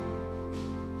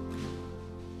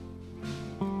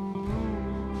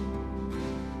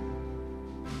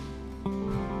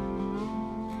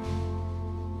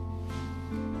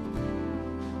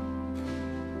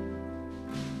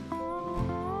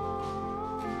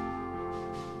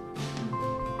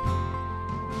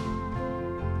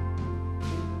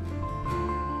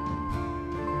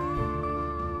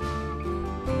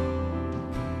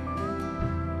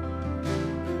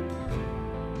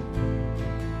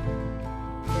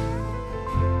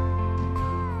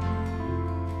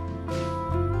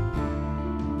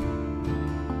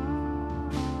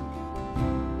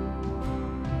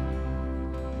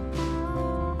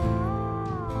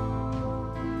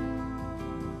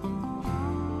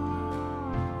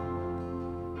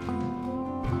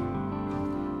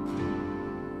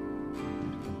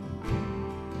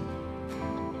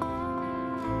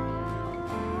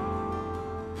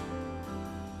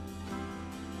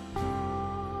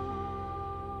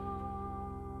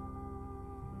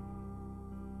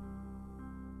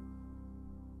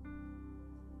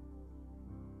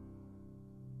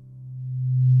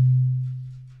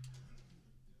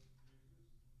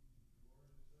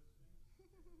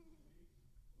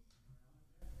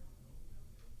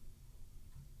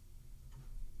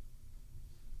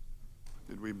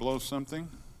we blow something?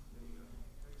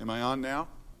 Am I on now?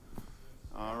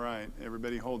 All right.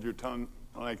 Everybody hold your tongue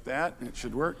like that. It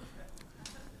should work.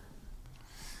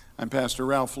 I'm Pastor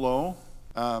Ralph Lowe.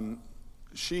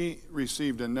 She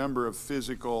received a number of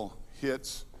physical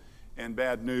hits and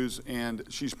bad news, and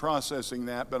she's processing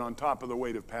that, but on top of the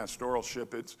weight of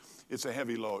pastoralship, it's a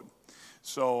heavy load.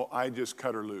 So I just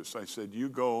cut her loose. I said, you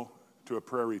go to a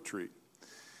prayer retreat.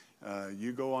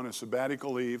 You go on a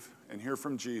sabbatical leave and hear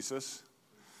from Jesus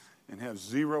and have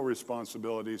zero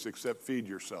responsibilities except feed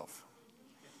yourself.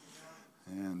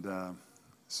 And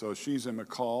so she's in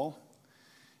McCall,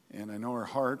 and I know her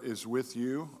heart is with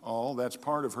you all. That's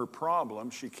part of her problem.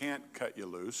 She can't cut you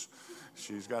loose.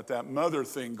 She's got that mother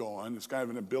thing going. It's kind of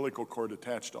an umbilical cord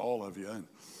attached to all of you.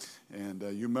 And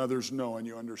you mothers know and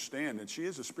you understand. And she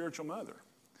is a spiritual mother.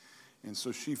 And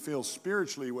so she feels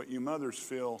spiritually what you mothers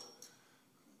feel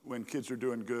when kids are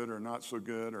doing good or not so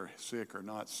good or sick or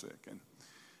not sick. And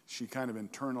she kind of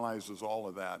internalizes all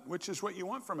of that, which is what you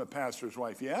want from a pastor's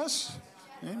wife, yes?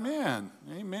 Amen.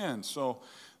 Amen. So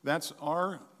that's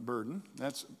our burden.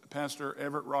 That's Pastor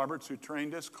Everett Roberts, who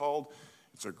trained us, called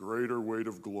It's a Greater Weight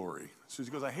of Glory. So he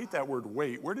goes, I hate that word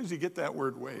weight. Where does he get that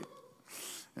word weight?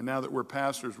 And now that we're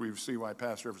pastors, we see why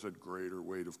Pastor Everett said greater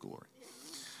weight of glory.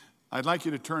 I'd like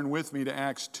you to turn with me to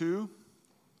Acts 2.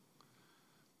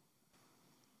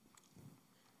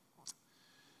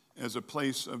 As a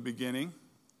place of beginning.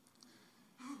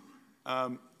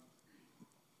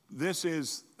 This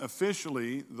is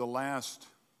officially the last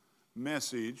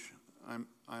message.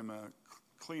 I'm a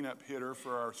cleanup hitter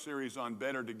for our series on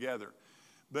Better Together.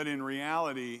 But in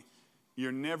reality,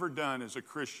 you're never done as a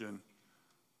Christian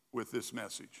with this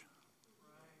message.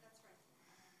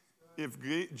 If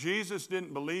Jesus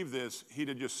didn't believe this, he'd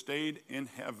have just stayed in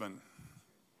heaven.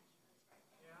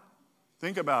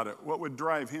 Think about it. What would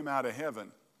drive him out of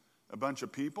heaven? A bunch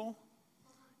of people?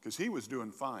 Because he was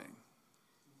doing fine.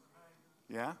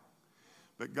 Yeah?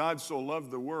 But God so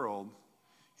loved the world,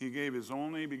 he gave his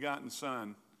only begotten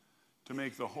Son to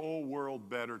make the whole world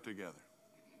better together.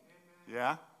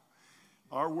 Yeah?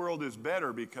 Our world is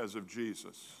better because of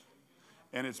Jesus.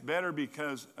 And it's better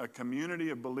because a community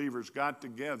of believers got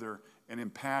together and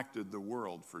impacted the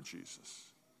world for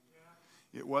Jesus.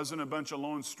 It wasn't a bunch of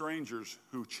lone strangers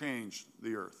who changed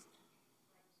the earth.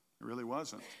 It really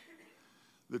wasn't.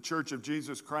 The Church of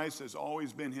Jesus Christ has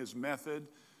always been his method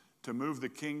to move the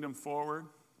kingdom forward.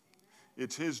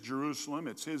 It's his Jerusalem,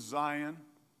 it's his Zion,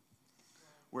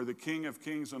 where the King of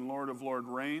Kings and Lord of Lords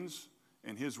reigns,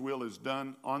 and his will is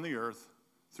done on the earth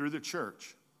through the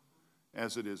church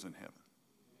as it is in heaven.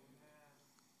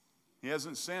 He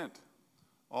hasn't sent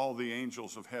all the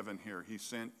angels of heaven here. He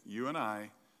sent you and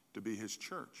I to be his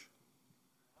church.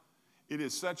 It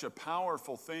is such a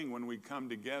powerful thing when we come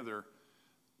together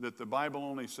that the Bible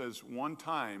only says one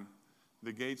time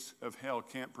the gates of hell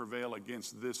can't prevail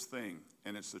against this thing,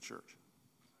 and it's the church.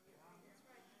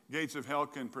 Gates of hell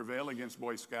can prevail against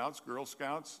Boy Scouts, Girl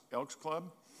Scouts, Elks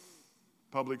Club,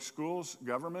 public schools,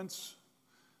 governments.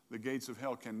 The gates of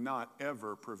hell cannot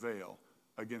ever prevail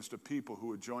against a people who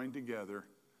would join together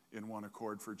in one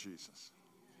accord for Jesus.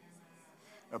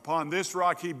 Upon this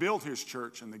rock he built his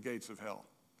church, and the gates of hell.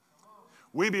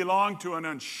 We belong to an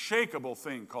unshakable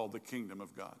thing called the kingdom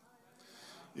of God.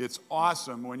 It's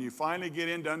awesome when you finally get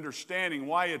into understanding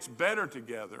why it's better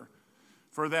together,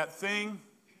 for that thing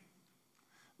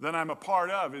that I'm a part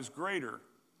of is greater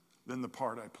than the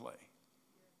part I play.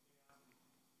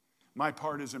 My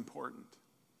part is important.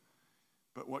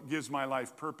 But what gives my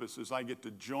life purpose is I get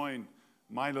to join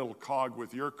my little cog,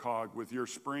 with your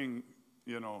spring,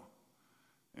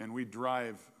 and we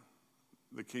drive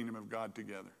the kingdom of God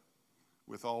together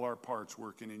with all our parts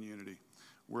working in unity.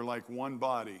 We're like one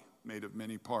body made of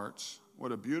many parts.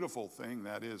 What a beautiful thing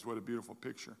that is. What a beautiful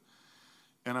picture.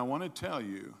 And I want to tell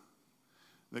you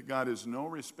that God is no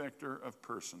respecter of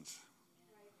persons.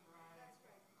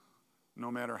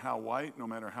 No matter how white, no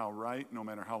matter how right, no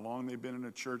matter how long they've been in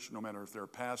a church, no matter if they're a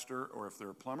pastor or if they're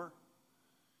a plumber,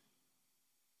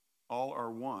 all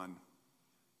are one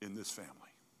in this family.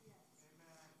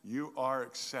 You are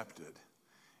accepted,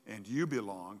 and you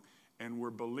belong, and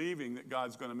we're believing that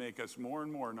God's going to make us more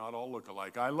and more not all look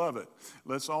alike. I love it.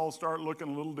 Let's all start looking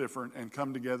a little different and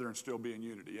come together and still be in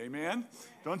unity. Amen?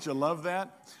 Don't you love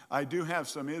that? I do have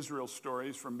some Israel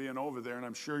stories from being over there, and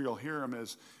I'm sure you'll hear them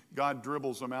as God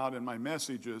dribbles them out in my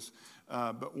messages.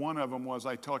 But one of them was,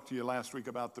 I talked to you last week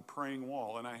about the praying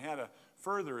wall, and I had a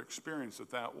further experience at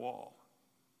that wall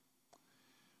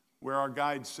where our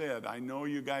guide said, I know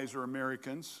you guys are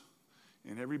Americans,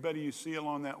 and everybody you see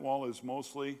along that wall is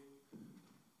mostly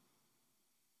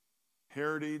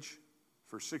heritage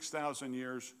for 6,000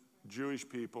 years Jewish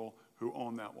people who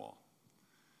owned that wall.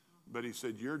 But he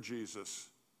said, your Jesus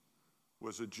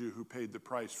was a Jew who paid the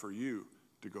price for you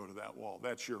to go to that wall.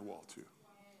 That's your wall too.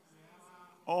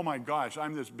 Oh my gosh,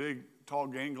 I'm this big, tall,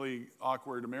 gangly,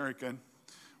 awkward American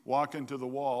walking to the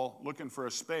wall looking for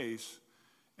a space,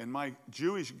 and my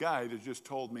Jewish guide has just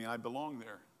told me I belong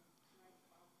there.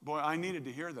 Boy, I needed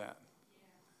to hear that.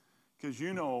 Because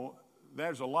you know,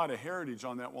 there's a lot of heritage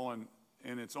on that wall,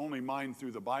 and it's only mine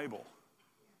through the Bible.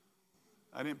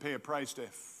 I didn't pay a price to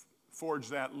forge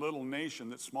that little nation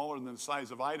that's smaller than the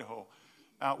size of Idaho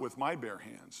out with my bare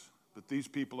hands. But these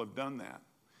people have done that.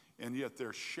 And yet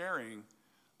they're sharing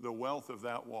the wealth of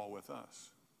that wall with us.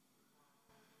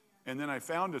 And then I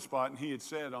found a spot, and he had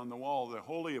said on the wall, the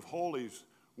Holy of Holies,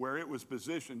 where it was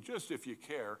positioned, just if you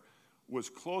care, was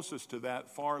closest to that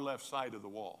far left side of the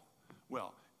wall.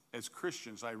 Well, as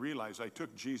Christians, I realized I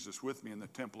took Jesus with me in the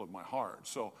temple of my heart.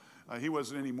 So he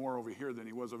wasn't any more over here than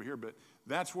he was over here, but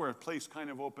that's where a place kind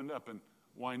of opened up, and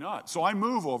why not? So I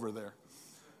move over there.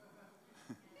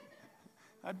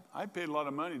 I paid a lot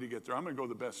of money to get there. I'm going to go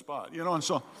to the best spot, you know, and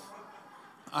so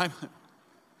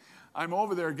I'm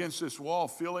over there against this wall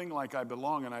feeling like I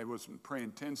belong, and I was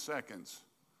praying 10 seconds,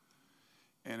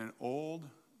 and an old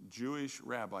Jewish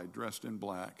rabbi dressed in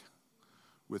black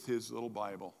with his little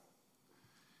Bible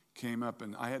came up,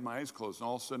 and I had my eyes closed, and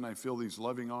all of a sudden I feel these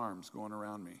loving arms going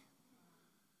around me,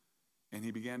 and he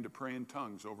began to pray in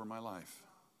tongues over my life.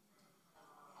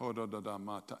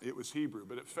 It was Hebrew,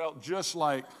 but it felt just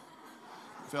like,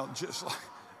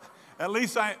 at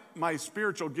least my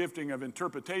spiritual gifting of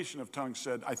interpretation of tongues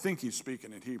said, I think he's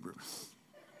speaking in Hebrew.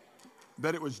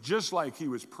 But it was just like he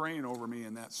was praying over me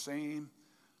in that same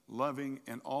loving,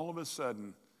 and all of a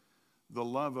sudden, the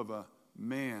love of a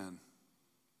man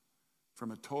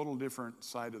from a total different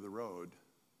side of the road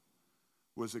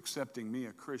was accepting me,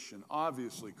 a Christian,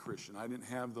 obviously Christian. I didn't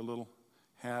have the little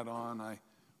hat on. I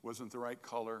wasn't the right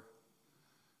color.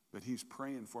 But he's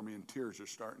praying for me, and tears are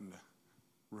starting to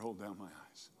roll down my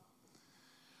eyes.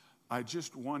 I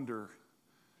just wonder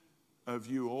of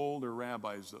you older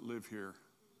rabbis that live here,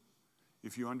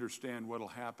 if you understand what will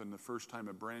happen the first time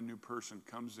a brand new person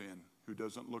comes in who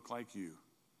doesn't look like you,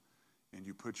 and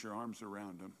you put your arms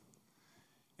around him,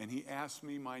 and he asked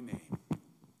me my name.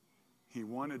 He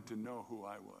wanted to know who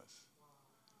I was.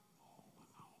 Oh,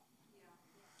 wow.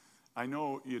 I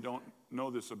know you don't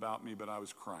know this about me, but I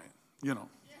was crying, you know.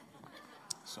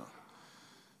 So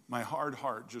my hard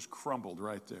heart just crumbled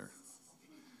right there.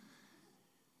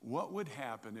 What would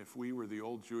happen if we were the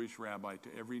old Jewish rabbi to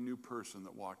every new person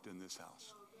that walked in this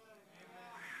house?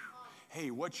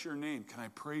 Hey, what's your name? Can I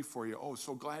pray for you? Oh,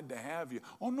 so glad to have you.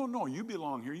 Oh, no, you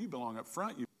belong here. You belong up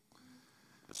front.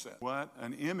 What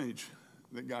an image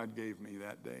that God gave me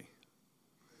that day.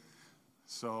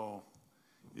 So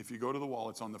if you go to the wall,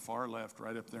 it's on the far left,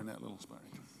 right up there in that little spot.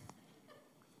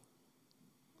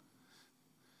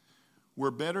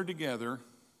 We're better together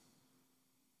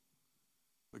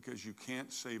because you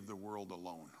can't save the world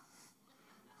alone.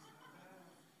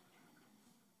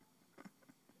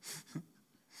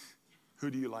 Who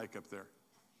do you like up there?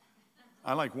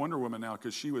 I like Wonder Woman now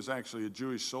because she was actually a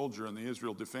Jewish soldier in the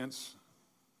Israel Defense.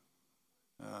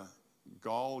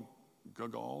 Gagal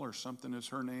or something is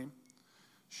her name.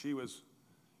 She was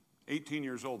 18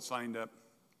 years old, signed up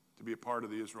to be a part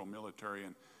of the Israel military,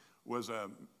 and was a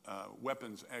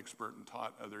weapons expert and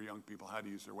taught other young people how to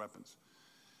use their weapons.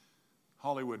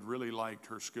 Hollywood really liked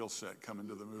her skill set coming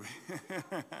to the movie,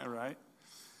 right?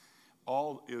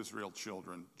 All Israel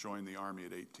children joined the army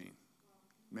at 18,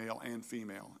 male and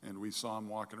female, and we saw them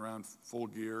walking around full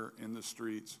gear in the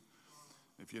streets.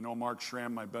 If you know Mark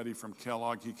Schramm, my buddy from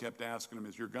Kellogg, he kept asking him,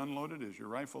 is your gun loaded? Is your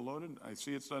rifle loaded? I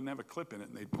see it doesn't have a clip in it.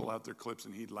 And they'd pull out their clips,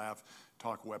 and he'd laugh,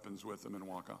 talk weapons with them, and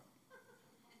walk off.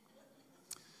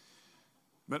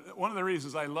 But one of the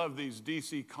reasons I love these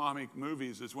DC comic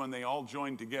movies is when they all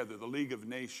join together, the League of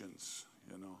Nations,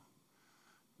 you know,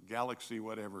 Galaxy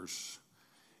whatevers.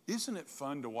 Isn't it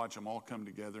fun to watch them all come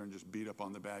together and just beat up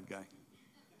on the bad guy?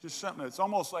 Just something, it's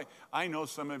almost like, I know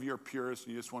some of you are purists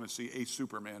and you just want to see a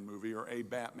Superman movie or a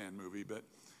Batman movie, but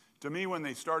to me, when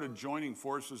they started joining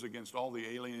forces against all the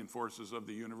alien forces of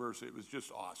the universe, it was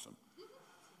just awesome.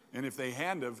 And if they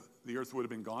hadn't have, the earth would have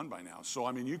been gone by now. So,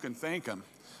 I mean, you can thank them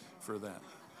for that.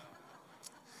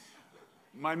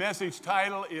 My message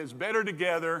title is Better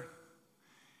Together,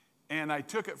 and I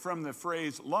took it from the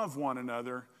phrase, love one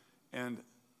another, and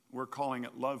we're calling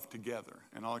it Love Together.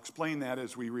 And I'll explain that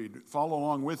as we read. Follow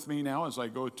along with me now as I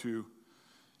go to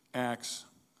Acts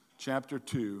chapter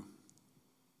 2,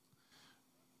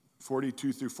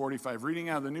 42 through 45, reading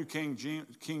out of the New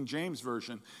King James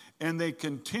Version. And they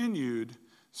continued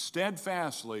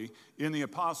steadfastly in the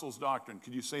apostles' doctrine.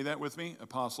 Could you say that with me?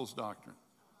 Apostles' doctrine.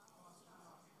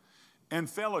 And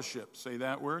fellowship. Say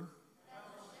that word.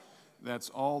 That's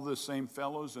all the same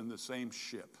fellows in the same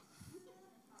ship.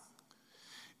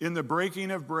 In the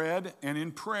breaking of bread and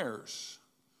in prayers.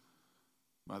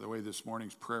 By the way, this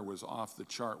morning's prayer was off the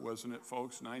chart, wasn't it,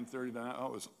 folks? 9:30 to 9. Oh,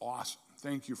 it was awesome.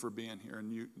 Thank you for being here.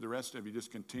 And you, the rest of you,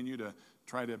 just continue to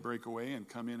try to break away and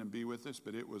come in and be with us,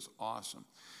 but it was awesome.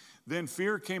 Then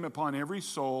fear came upon every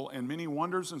soul, and many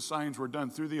wonders and signs were done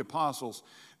through the apostles.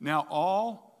 Now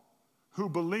all who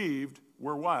believed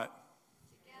were what?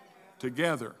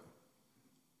 Together.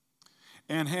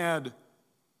 And had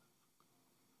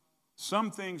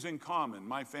some things in common.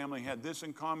 My family had this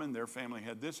in common. Their family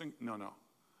had this in... No.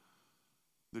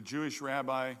 The Jewish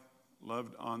rabbi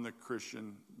loved on the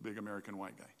Christian, big American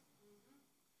white guy.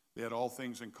 They had all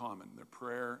things in common.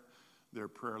 Their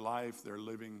prayer life, their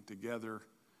living together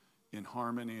in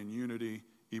harmony and unity,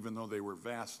 even though they were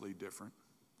vastly different.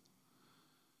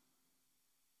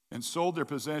 And sold their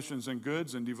possessions and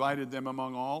goods and divided them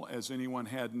among all as anyone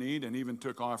had need, and even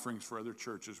took offerings for other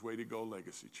churches. Way to go,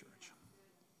 Legacy Church.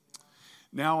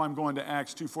 Now I'm going to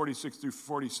Acts 2:46 through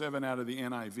 47 out of the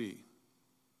NIV.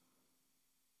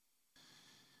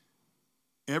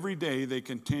 Every day they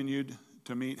continued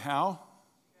to meet how?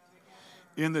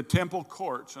 In the temple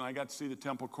courts. And I got to see the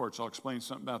temple courts. I'll explain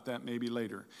something about that maybe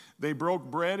later. They broke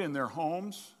bread in their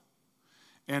homes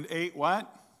and ate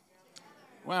what?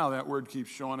 Wow, that word keeps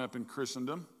showing up in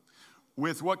Christendom.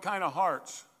 With what kind of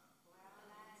hearts?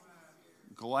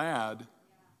 Glad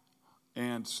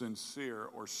and sincere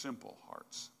or simple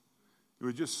hearts. It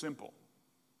was just simple.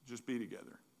 Just be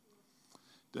together.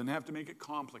 Doesn't have to make it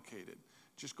complicated.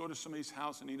 Just go to somebody's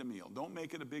house and eat a meal. Don't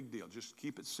make it a big deal. Just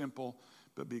keep it simple,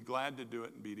 but be glad to do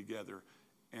it and be together.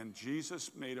 And Jesus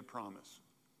made a promise.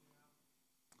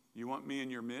 You want me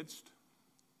in your midst?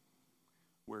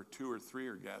 Where 2 or 3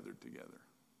 are gathered together.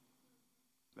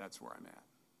 That's where I'm at.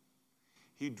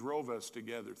 He drove us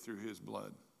together through his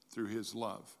blood, through his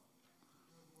love.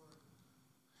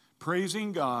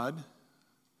 Praising God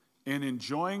and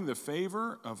enjoying the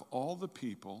favor of all the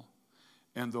people,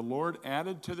 and the Lord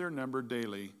added to their number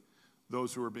daily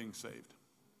those who were being saved.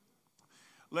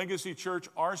 Legacy Church,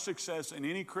 our success in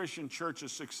any Christian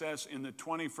church's success in the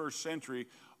 21st century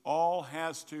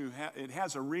it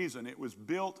has a reason. It was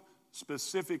built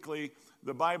specifically,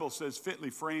 the Bible says, fitly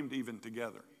framed even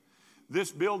together.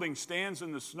 This building stands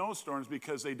in the snowstorms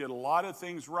because they did a lot of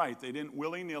things right. They didn't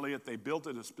willy-nilly it. They built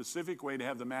it a specific way to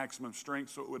have the maximum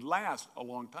strength so it would last a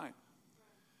long time.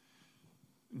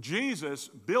 Jesus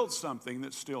built something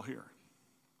that's still here.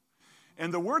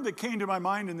 And the word that came to my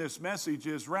mind in this message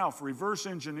is, Ralph, reverse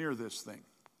engineer this thing.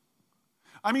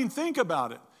 I mean, think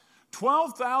about it.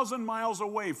 12,000 miles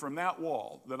away from that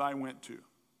wall that I went to.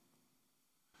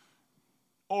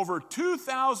 Over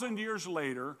 2,000 years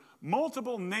later,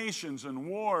 multiple nations and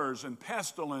wars and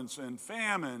pestilence and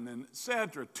famine and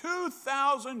etc.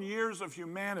 2,000 years of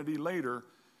humanity later.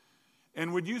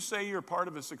 And would you say you're part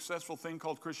of a successful thing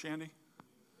called Christianity?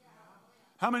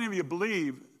 How many of you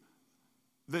believe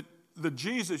that the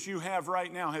Jesus you have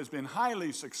right now has been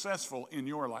highly successful in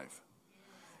your life?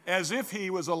 As if he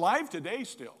was alive today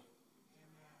still.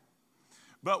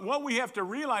 But what we have to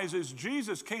realize is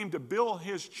Jesus came to build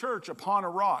his church upon a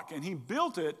rock, and he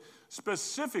built it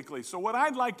specifically. So what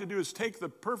I'd like to do is take the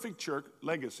perfect church,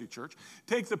 Legacy Church,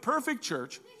 take the perfect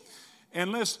church,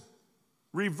 and let's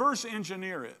reverse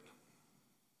engineer it.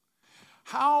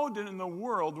 How did in the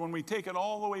world, when we take it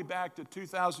all the way back to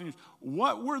 2,000 years,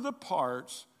 what were the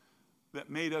parts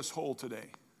that made us whole today?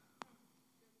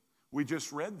 We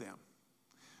just read them.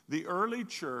 The early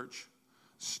church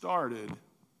started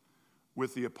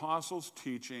with the apostles'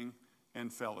 teaching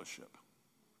and fellowship.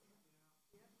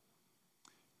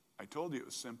 I told you it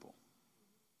was simple.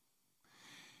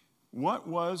 What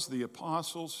was the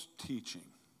apostles' teaching?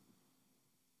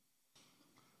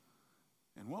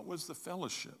 And what was the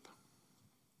fellowship?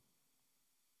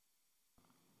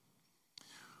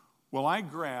 Well, I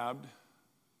grabbed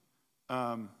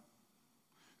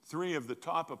 3 of the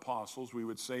top apostles, we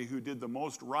would say, who did the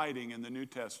most writing in the New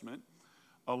Testament,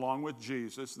 along with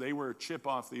Jesus. They were a chip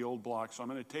off the old block. So I'm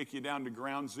going to take you down to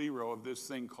ground zero of this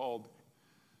thing called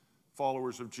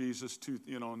Followers of Jesus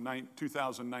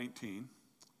 2019.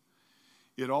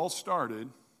 It all started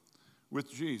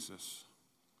with Jesus.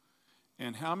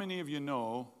 And how many of you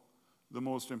know the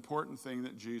most important thing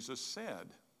that Jesus said?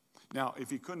 Now, if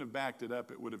he couldn't have backed it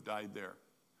up, it would have died there.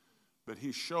 But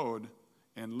he showed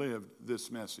and lived this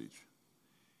message.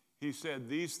 He said,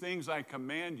 "These things I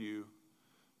command you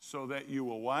so that you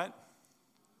will" what?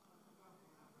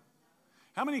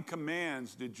 How many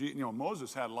commands did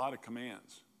Moses had a lot of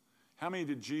commands. How many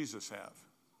did Jesus have?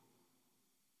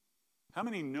 How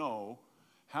many know?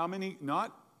 How many,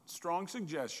 not strong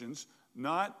suggestions,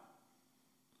 not,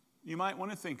 you might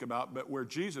want to think about, but where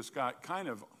Jesus got kind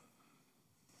of,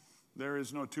 there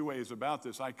is no two ways about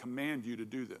this. I command you to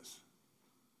do this.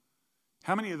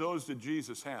 How many of those did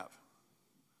Jesus have?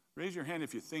 Raise your hand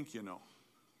if you think you know.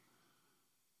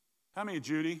 How many,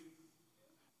 Judy?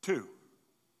 2.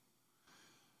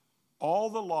 All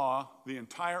the law, the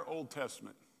entire Old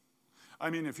Testament. I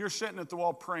mean, if you're sitting at the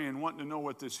wall praying, wanting to know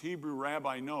what this Hebrew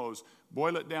rabbi knows,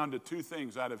 boil it down to 2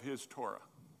 things out of his Torah.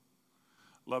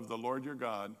 Love the Lord your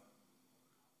God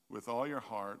with all your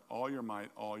heart, all your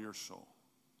might, all your soul.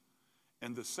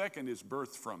 And the second is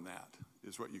birthed from that,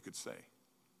 is what you could say.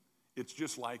 It's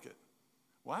just like it.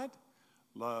 What?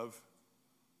 Love.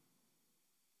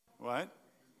 What?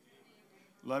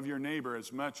 Love your neighbor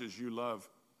as much as you love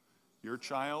your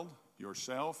child,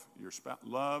 yourself, your spouse.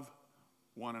 Love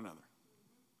one another.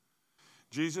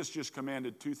 Jesus just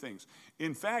commanded 2 things.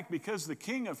 In fact, because the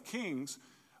King of Kings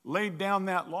laid down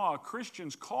that law,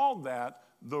 Christians called that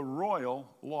the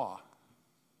royal law.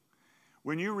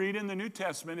 When you read in the New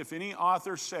Testament, if any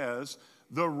author says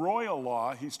the royal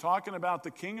law, he's talking about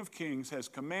the King of Kings has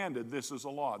commanded this is a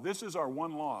law. This is our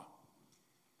one law.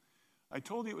 I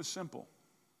told you it was simple.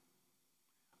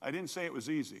 I didn't say it was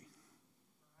easy.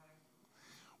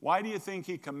 Why do you think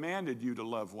he commanded you to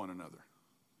love one another?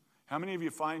 How many of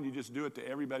you find you just do it to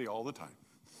everybody all the time?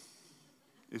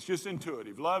 It's just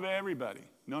intuitive. Love everybody.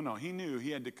 No. He knew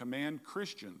he had to command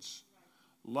Christians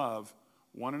love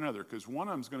one another, because one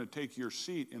of them is going to take your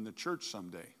seat in the church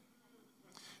someday.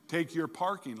 Take your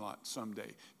parking lot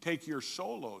someday. Take your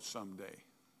solo someday.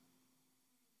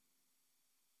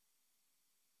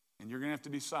 And you're going to have to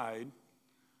decide,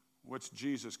 what's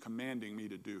Jesus commanding me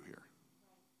to do here?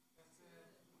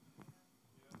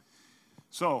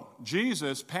 So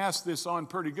Jesus passed this on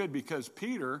pretty good, because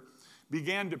Peter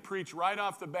began to preach right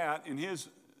off the bat in his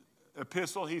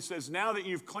epistle. He says, now that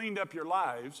you've cleaned up your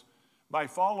lives by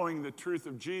following the truth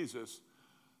of Jesus,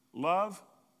 love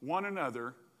one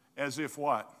another as if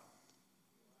what?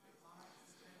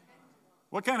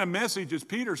 What kind of message is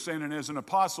Peter sending as an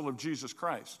apostle of Jesus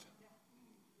Christ?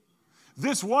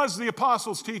 This was the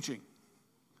apostles' teaching.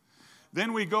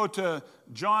 Then we go to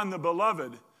John the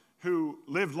Beloved, who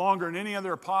lived longer than any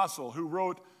other apostle, who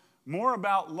wrote more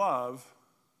about love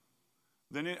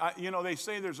than, they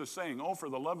say there's a saying, oh, for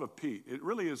the love of Pete. It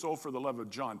really is, oh, for the love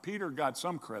of John. Peter got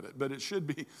some credit, but it should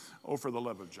be, oh, for the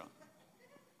love of John.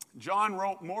 John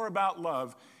wrote more about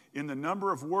love in the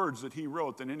number of words that he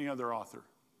wrote than any other author.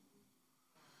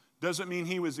 Doesn't mean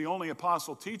he was the only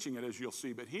apostle teaching it, as you'll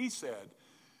see, but he said,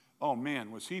 oh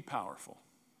man, was he powerful.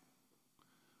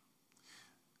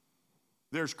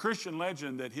 There's Christian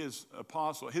legend that his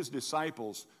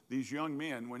disciples, these young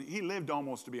men, when he lived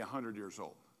almost to be 100 years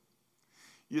old.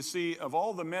 You see, of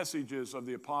all the messages of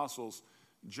the apostles,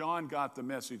 John got the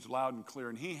message loud and clear,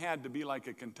 and he had to be like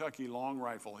a Kentucky long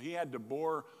rifle. He had to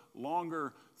bore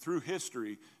longer through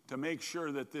history to make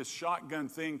sure that this shotgun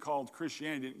thing called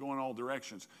Christianity didn't go in all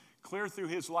directions. Clear through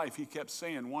his life, he kept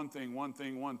saying one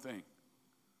thing.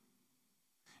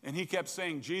 And he kept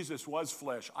saying Jesus was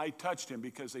flesh. I touched him,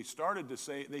 because they started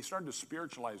to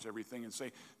spiritualize everything and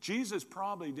say, Jesus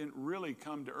probably didn't really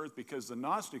come to earth, because the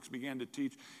Gnostics began to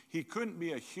teach he couldn't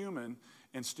be a human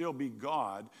and still be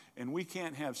God, and we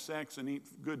can't have sex and eat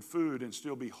good food and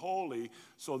still be holy,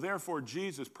 so therefore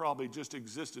Jesus probably just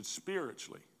existed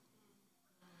spiritually.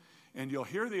 And you'll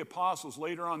hear the apostles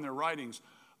later on in their writings,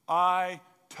 I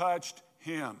touched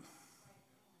him.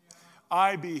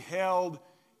 I beheld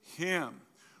him.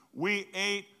 We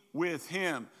ate with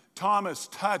him. Thomas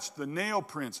touched the nail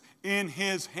prints in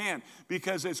his hand,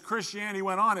 because as Christianity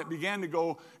went on, it began to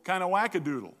go kind of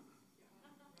wackadoodle.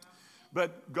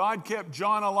 But God kept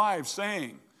John alive,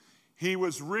 saying he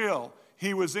was real.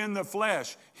 He was in the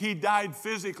flesh. He died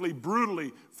physically,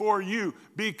 brutally for you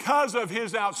because of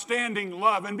his outstanding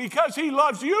love and because he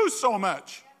loves you so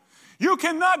much. You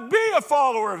cannot be a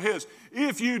follower of his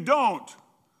if you don't.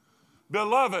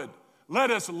 Beloved,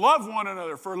 let us love one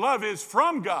another, for love is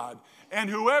from God, and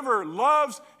whoever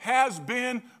loves has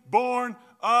been born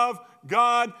of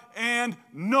God and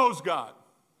knows God.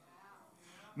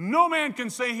 No man can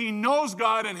say he knows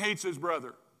God and hates his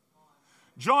brother.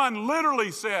 John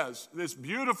literally says, this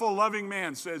beautiful, loving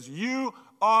man says, you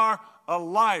are a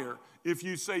liar if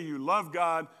you say you love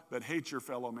God but hate your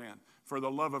fellow man. For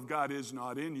the love of God is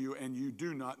not in you, and you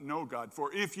do not know God.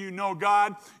 For if you know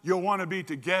God, you'll want to be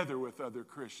together with other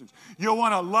Christians. You'll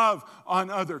want to love on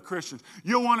other Christians.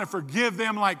 You'll want to forgive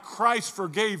them like Christ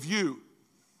forgave you.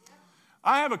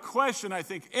 I have a question I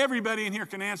think everybody in here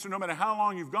can answer, no matter how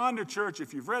long you've gone to church,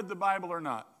 if you've read the Bible or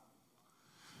not.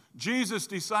 Jesus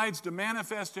decides to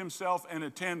manifest himself and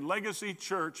attend Legacy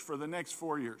Church for the next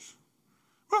 4 years.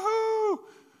 Woohoo!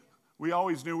 We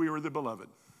always knew we were the beloved.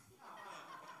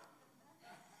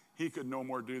 He could no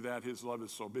more do that. His love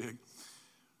is so big.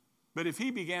 But if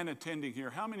he began attending here,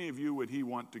 how many of you would he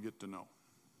want to get to know?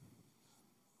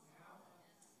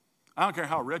 I don't care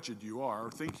how wretched you are or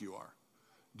think you are.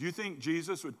 Do you think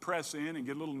Jesus would press in and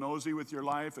get a little nosy with your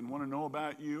life and want to know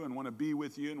about you and want to be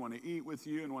with you and want to eat with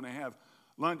you and want to have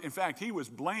lunch? In fact, he was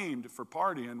blamed for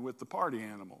partying with the party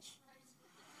animals.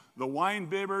 The wine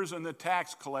bibbers and the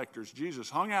tax collectors. Jesus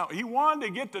hung out. He wanted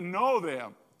to get to know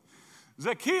them.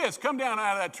 Zacchaeus, come down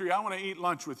out of that tree. I want to eat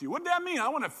lunch with you. What does that mean? I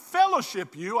want to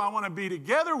fellowship you. I want to be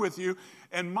together with you.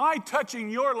 And my touching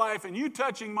your life and you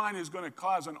touching mine is going to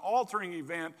cause an altering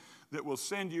event that will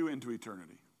send you into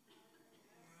eternity.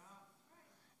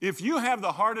 If you have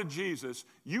the heart of Jesus,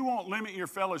 you won't limit your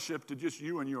fellowship to just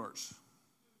you and yours.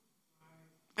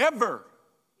 Ever.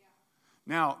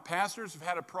 Now, pastors have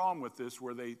had a problem with this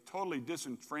where they totally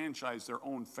disenfranchise their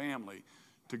own family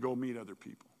to go meet other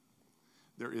people.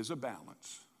 There is a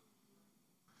balance.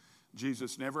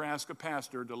 Jesus never asked a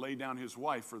pastor to lay down his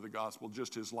wife for the gospel,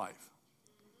 just his life.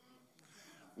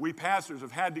 We pastors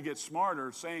have had to get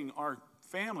smarter, saying our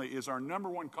family is our number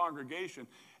one congregation.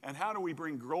 And how do we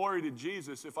bring glory to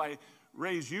Jesus if I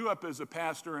raise you up as a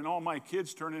pastor and all my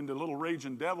kids turn into little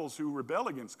raging devils who rebel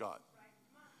against God?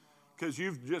 Because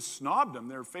you've just snobbed them.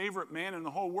 Their favorite man in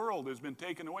the whole world has been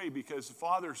taken away because the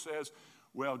father says,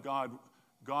 well, God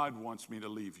wants me to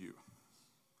leave you.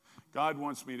 God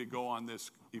wants me to go on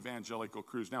this evangelical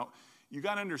cruise. Now, you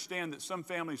got to understand that some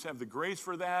families have the grace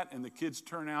for that, and the kids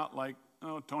turn out like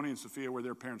Tony and Sophia, where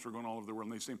their parents were going all over the world,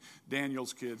 and they seem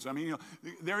Daniel's kids. I mean,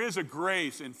 there is a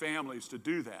grace in families to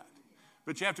do that,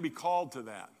 but you have to be called to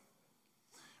that.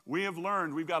 We have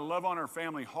learned we've got to love on our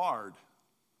family hard,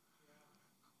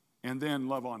 and then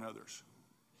love on others.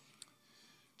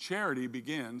 Charity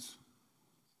begins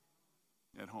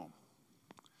at home.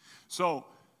 So,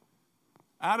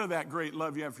 out of that great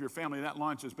love you have for your family, that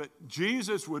launches. But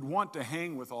Jesus would want to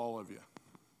hang with all of you.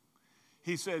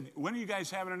 He said, when are you guys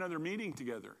having another meeting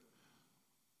together?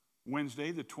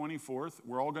 Wednesday, the 24th.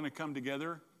 We're all going to come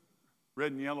together.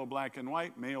 Red and yellow, black and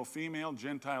white, male, female,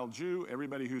 Gentile, Jew,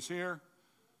 everybody who's here.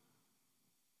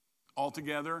 All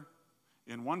together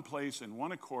in one place, in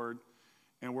one accord.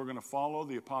 And we're going to follow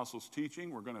the apostles'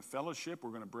 teaching. We're going to fellowship. We're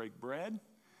going to break bread.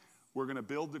 We're going to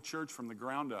build the church from the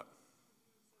ground up.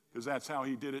 Because that's how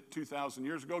he did it 2,000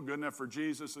 years ago. Good enough for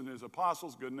Jesus and his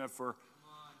apostles. Good enough for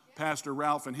Pastor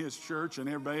Ralph and his church and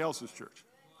everybody else's church.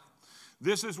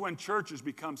 This is when churches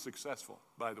become successful,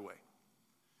 by the way.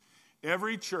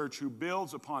 Every church who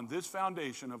builds upon this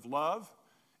foundation of love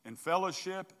and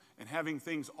fellowship and having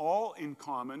things all in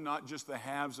common, not just the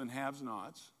haves and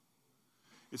have-nots.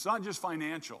 It's not just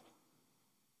financial.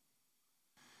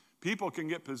 People can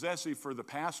get possessive for the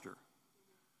pastor.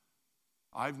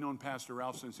 I've known Pastor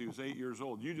Ralph since he was 8 years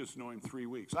old. You just know him 3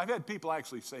 weeks. I've had people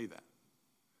actually say that.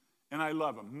 And I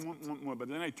love him. But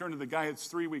then I turn to the guy that's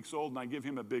 3 weeks old and I give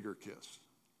him a bigger kiss.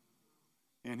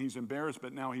 And he's embarrassed,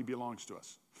 but now he belongs to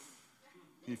us.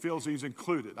 He feels he's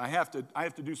included. I have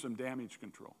to do some damage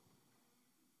control.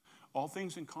 All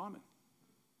things in common.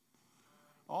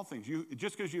 All things.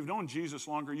 Just because you've known Jesus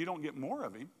longer, you don't get more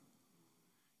of him.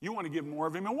 You want to give more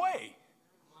of him away.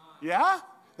 Yeah?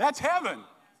 That's heaven.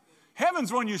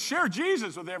 Heaven's when you share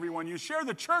Jesus with everyone. You share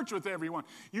the church with everyone.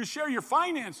 You share your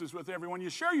finances with everyone. You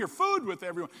share your food with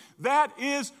everyone. That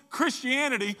is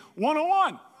Christianity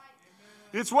 101.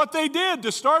 It's what they did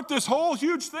to start this whole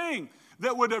huge thing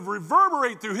that would have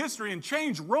reverberated through history and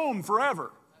changed Rome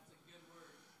forever.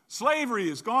 Slavery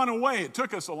has gone away. It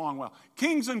took us a long while.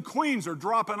 Kings and queens are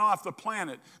dropping off the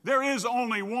planet. There is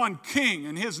only one king,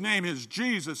 and his name is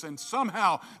Jesus. And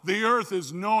somehow the earth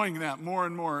is knowing that more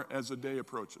and more as the day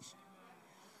approaches.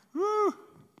 Woo.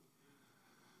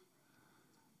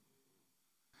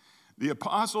 The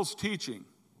apostles' teaching.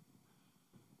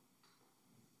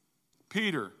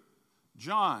 Peter,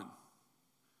 John.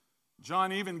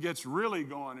 John even gets really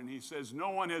going, and he says, no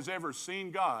one has ever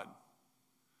seen God.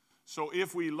 So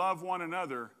if we love one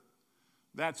another,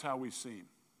 that's how we see him.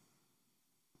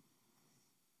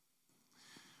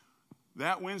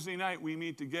 That Wednesday night we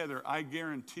meet together, I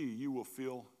guarantee you will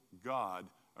feel God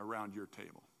around your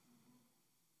table.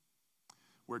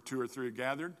 Where 2 or 3 are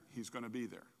gathered, he's going to be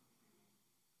there.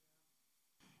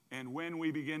 And when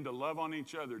we begin to love on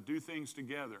each other, do things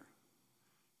together,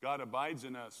 God abides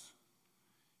in us,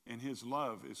 and his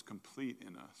love is complete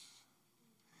in us.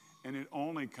 And it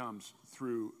only comes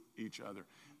through each other.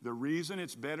 The reason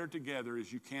it's better together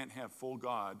is you can't have full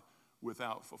God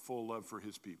without full love for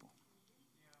his people.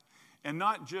 And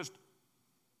not just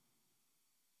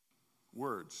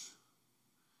words.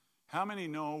 How many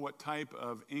know what type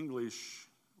of English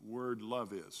word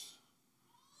love is?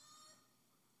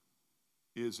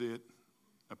 Is it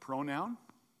a pronoun?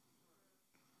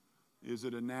 Is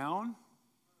it a noun?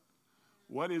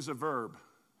 What is a verb?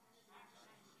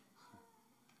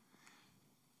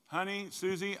 Honey,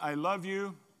 Susie, I love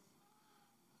you,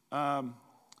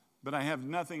 but I have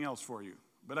nothing else for you.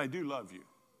 But I do love you.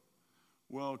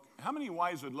 Well, how many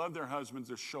wives would love their husbands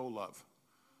to show love?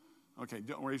 Okay,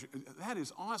 don't raise your, that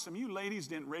is awesome. You ladies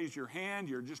didn't raise your hand.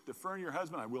 You're just deferring your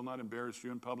husband. I will not embarrass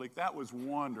you in public. That was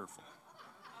wonderful.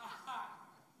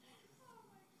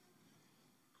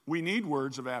 We need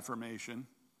words of affirmation,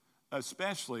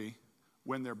 especially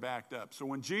when they're backed up. So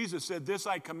when Jesus said, "This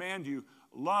I command you,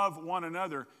 love one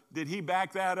another," did he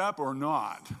back that up or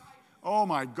not? Oh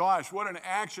my gosh, what an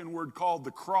action word called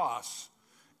the cross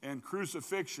and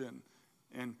crucifixion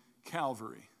and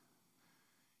Calvary.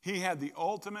 He had the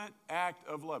ultimate act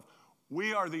of love.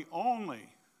 We are the only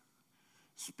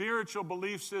spiritual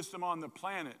belief system on the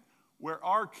planet where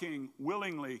our King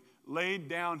willingly laid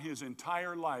down his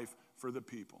entire life for the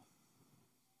people.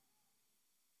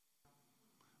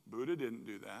 Buddha didn't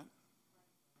do that.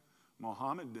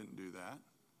 Muhammad didn't do that.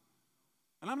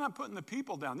 And I'm not putting the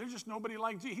people down. There's just nobody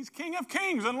like Jesus. He's King of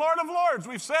Kings and Lord of Lords.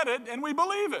 We've said it and we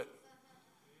believe it.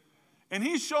 And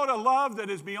he showed a love that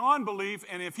is beyond belief.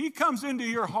 And if he comes into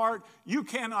your heart, you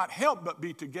cannot help but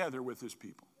be together with his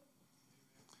people.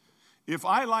 If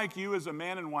I like you as a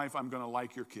man and wife, I'm going to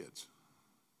like your kids.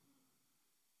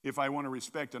 If I want to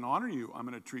respect and honor you, I'm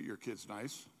going to treat your kids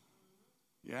nice.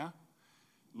 Yeah?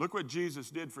 Look what Jesus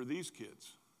did for these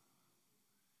kids.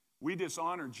 We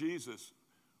dishonor Jesus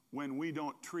when we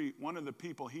don't treat one of the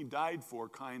people he died for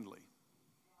kindly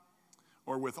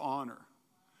or with honor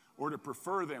or to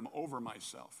prefer them over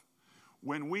myself.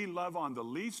 When we love on the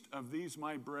least of these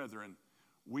my brethren,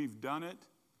 we've done it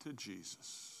to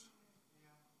Jesus.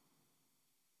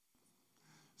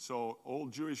 So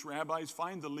old Jewish rabbis,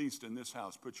 find the least in this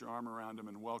house. Put your arm around them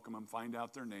and welcome them. Find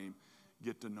out their name.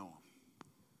 Get to know them.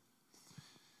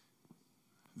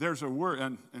 There's a word,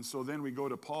 and so then we go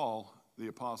to Paul, the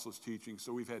apostles' teaching.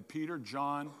 So we've had Peter,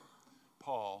 John,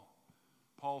 Paul.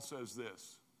 Paul says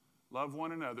this: love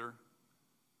one another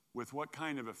with what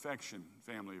kind of affection,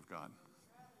 family of God?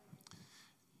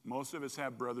 Most of us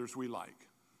have brothers we like.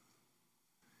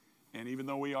 And even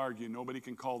though we argue, nobody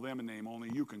can call them a name, only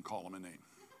you can call them a name.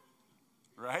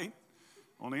 Right?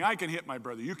 Only I can hit my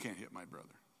brother, you can't hit my brother.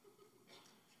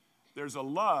 There's a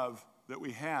love that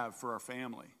we have for our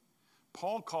family.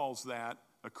 Paul calls that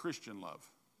a Christian love,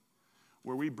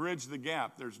 where we bridge the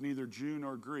gap. There's neither Jew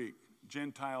nor Greek,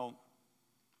 Gentile,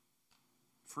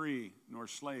 free nor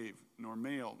slave, nor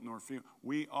male nor female.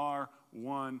 We are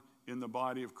one in the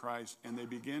body of Christ, and they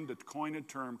begin to coin a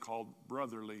term called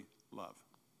brotherly love.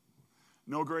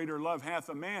 No greater love hath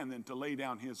a man than to lay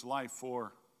down his life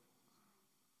for.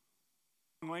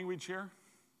 Language here?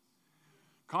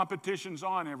 Competition's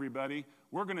on, everybody.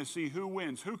 We're going to see who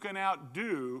wins, who can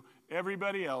outdo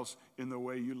everybody else in the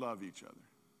way you love each other.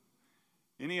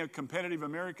 Any competitive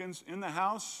Americans in the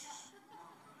house?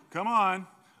 Come on,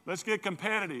 let's get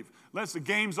competitive. The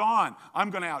game's on. I'm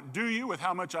going to outdo you with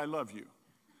how much I love you.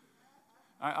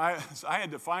 I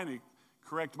had to finally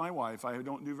correct my wife. I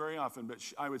don't do very often, but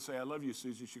I would say, "I love you,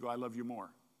 Susie." She'd go, "I love you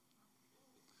more."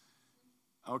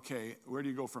 Okay, where do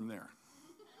you go from there?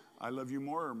 I love you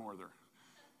more or more there?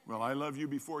 Well, I love you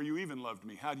before you even loved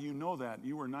me. How do you know that?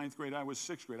 You were 9th grade, I was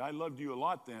 6th grade. I loved you a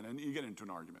lot then, and you get into an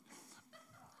argument.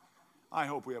 I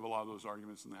hope we have a lot of those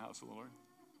arguments in the house of the Lord.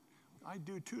 I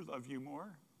do too love you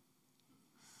more.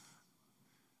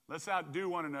 Let's outdo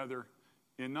one another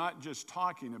in not just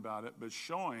talking about it, but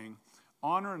showing.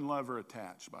 Honor and love are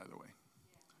attached, by the way.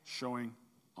 Showing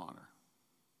honor.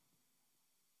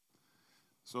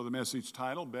 So the message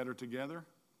title, Better Together.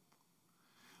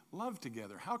 Love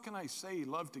together. How can I say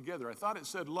love together? I thought it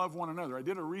said love one another. I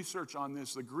did a research on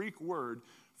this, the Greek word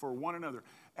for one another.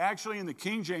 Actually, in the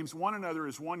King James, one another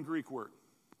is one Greek word.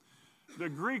 The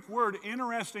Greek word,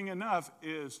 interesting enough,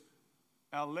 is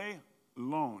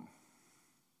alone.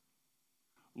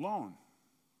 Lone.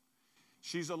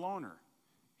 She's a loner.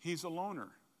 He's a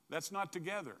loner. That's not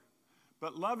together.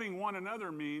 But loving one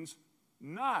another means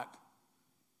not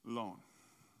lone.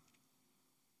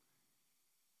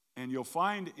 And you'll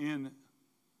find in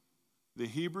the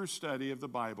Hebrew study of the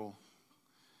Bible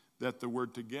that the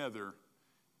word together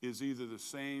is either the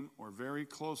same or very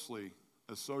closely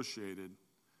associated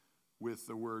with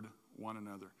the word one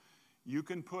another. You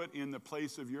can put in the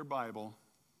place of your Bible,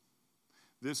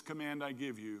 this command I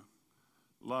give you,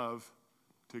 love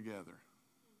together.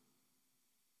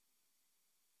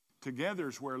 Together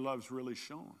is where love's really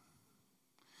shown.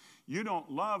 You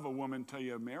don't love a woman till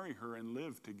you marry her and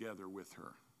live together with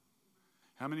her.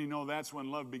 How many know that's when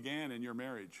love began in your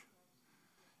marriage?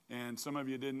 And some of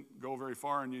you didn't go very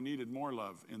far and you needed more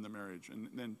love in the marriage. And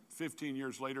then 15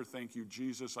 years later, thank you,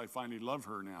 Jesus, I finally love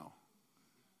her now.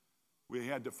 We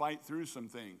had to fight through some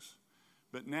things.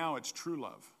 But now it's true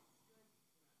love.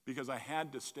 Because I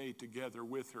had to stay together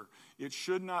with her. It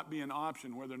should not be an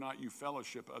option whether or not you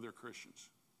fellowship other Christians.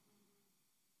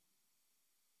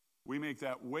 We make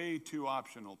that way too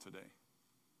optional today.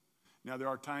 Now, there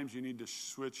are times you need to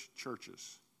switch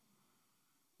churches.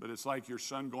 But it's like your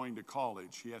son going to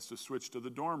college. He has to switch to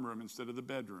the dorm room instead of the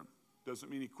bedroom.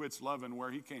 Doesn't mean he quits loving where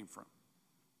he came from.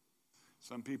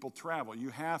 Some people travel. You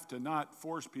have to not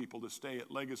force people to stay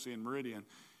at Legacy and Meridian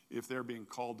if they're being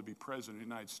called to be president of the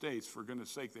United States. For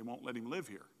goodness sake, they won't let him live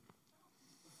here.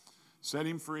 Set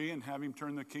him free and have him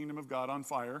turn the kingdom of God on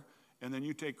fire, and then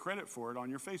you take credit for it on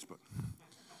your Facebook.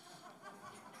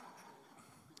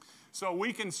 So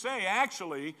we can say,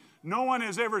 actually, no one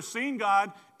has ever seen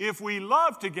God. If we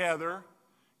love together,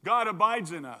 God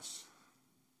abides in us.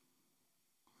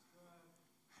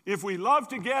 If we love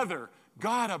together,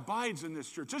 God abides in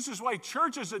this church. This is why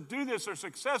churches that do this are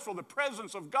successful. The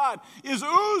presence of God is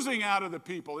oozing out of the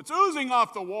people. It's oozing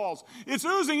off the walls. It's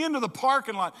oozing into the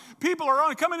parking lot. People are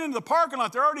only coming into the parking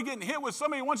lot. They're already getting hit with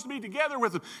somebody who wants to be together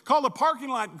with them. Call the parking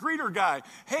lot greeter guy.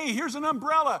 Hey, here's an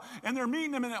umbrella. And they're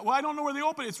meeting them. Well, I don't know where they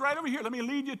open it. It's right over here. Let me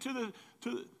lead you to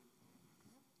the...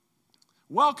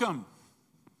 Welcome.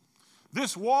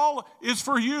 This wall is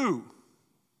for you.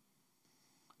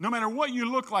 No matter what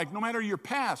you look like, no matter your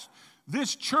past,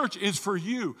 this church is for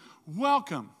you.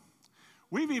 Welcome.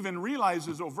 We've even realized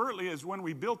as overtly as when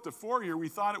we built the foyer, we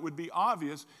thought it would be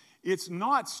obvious. It's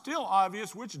not still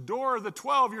obvious which door of the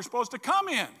 12 you're supposed to come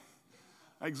in.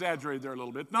 I exaggerated there a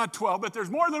little bit. Not 12, but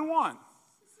there's more than one.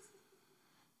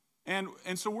 And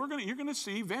so you're going to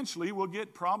see eventually we'll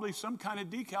get probably some kind of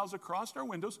decals across our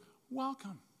windows.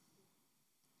 Welcome.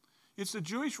 It's the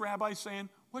Jewish rabbi saying,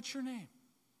 what's your name?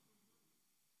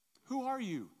 Who are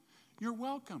you? You're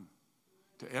welcome.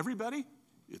 To everybody,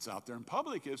 it's out there in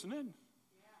public, isn't it?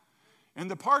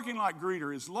 And the parking lot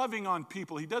greeter is loving on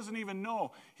people he doesn't even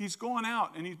know. He's going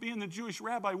out and he's being the Jewish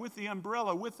rabbi with the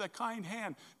umbrella, with the kind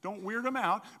hand. Don't weird him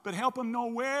out, but help him know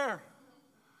where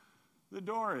the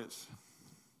door is.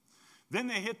 Then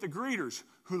they hit the greeters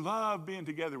who love being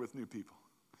together with new people.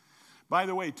 By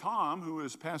the way, Tom, who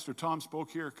is Pastor Tom, spoke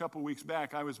here a couple weeks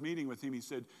back. I was meeting with him. He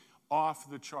said,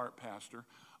 off the chart, Pastor.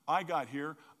 I got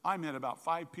here, I met about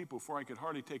 5 people before I could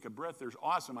hardly take a breath. They're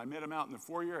awesome. I met them out in the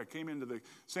foyer. I came into the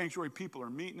sanctuary. People are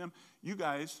meeting them. You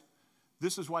guys,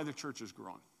 this is why the church is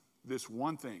growing. This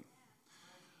one thing.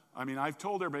 I mean, I've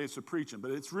told everybody it's a preaching,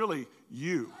 but it's really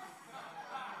you.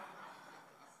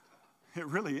 It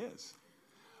really is.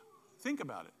 Think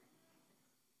about it.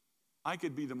 I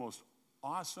could be the most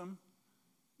awesome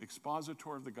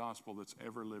expositor of the gospel that's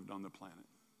ever lived on the planet.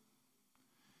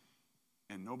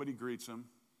 And nobody greets them.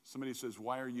 Somebody says,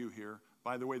 why are you here?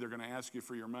 By the way, they're going to ask you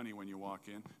for your money when you walk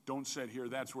in. Don't sit here.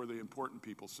 That's where the important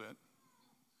people sit.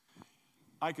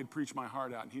 I could preach my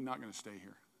heart out, and he's not going to stay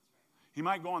here. He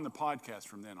might go on the podcast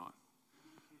from then on.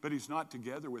 But he's not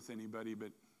together with anybody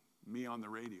but me on the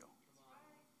radio.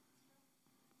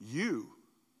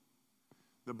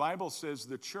 The Bible says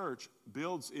the church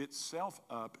builds itself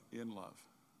up in love.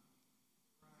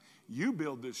 You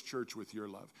build this church with your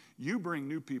love. You bring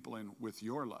new people in with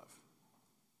your love.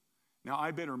 Now,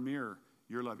 I better mirror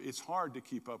your love. It's hard to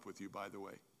keep up with you, by the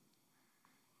way.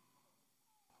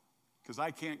 Because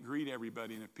I can't greet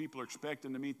everybody, and if people are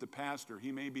expecting to meet the pastor,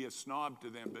 he may be a snob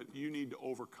to them, but you need to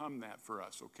overcome that for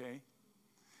us, okay?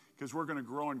 Because we're going to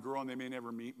grow, and they may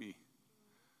never meet me.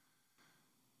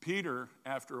 Peter,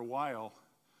 after a while,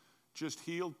 just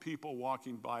healed people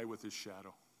walking by with his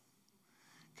shadow.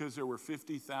 Because there were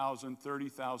 50,000,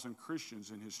 30,000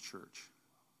 Christians in his church.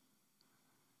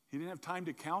 He didn't have time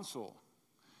to counsel.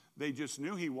 They just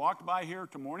knew he walked by here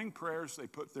to morning prayers. They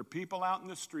put their people out in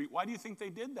the street. Why do you think they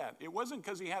did that? It wasn't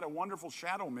because he had a wonderful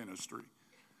shadow ministry.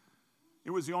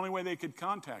 It was the only way they could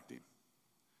contact him.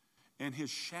 And his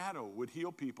shadow would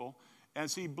heal people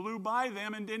as he blew by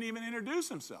them and didn't even introduce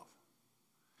himself.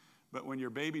 But when your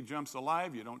baby jumps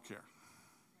alive, you don't care.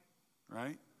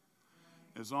 Right?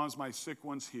 As long as my sick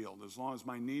one's healed, as long as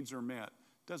my needs are met,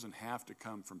 it doesn't have to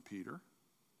come from Peter.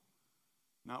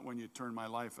 Not when you turn my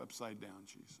life upside down,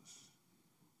 Jesus.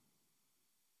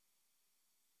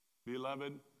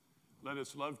 Beloved, let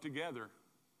us love together.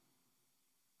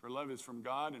 For love is from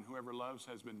God, and whoever loves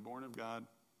has been born of God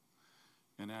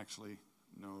and actually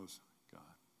knows God.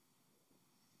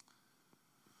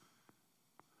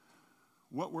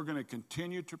 What we're going to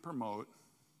continue to promote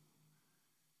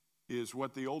is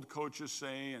what the old coaches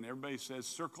say, and everybody says,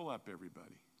 circle up,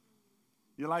 everybody.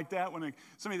 You like that? When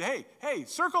somebody, hey,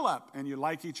 circle up, and you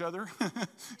like each other?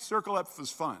 Circle up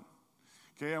is fun.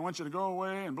 Okay, I want you to go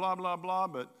away and blah, blah, blah,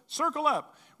 but circle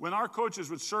up. When our coaches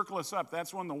would circle us up,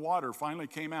 that's when the water finally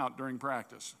came out during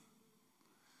practice.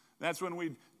 That's when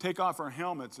we'd take off our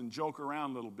helmets and joke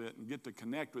around a little bit and get to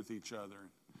connect with each other and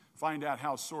find out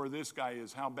how sore this guy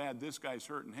is, how bad this guy's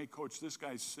hurting. Hey, coach, this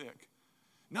guy's sick.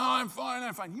 No, I'm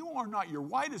fine. You are not. You're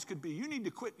white as could be. You need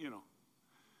to quit,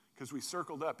 Because we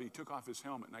circled up. He took off his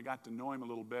helmet, and I got to know him a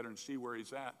little better and see where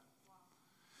he's at.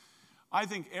 I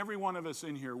think every one of us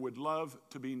in here would love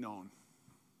to be known.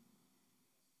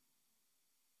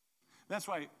 That's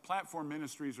why platform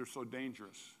ministries are so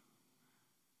dangerous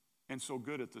and so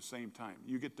good at the same time.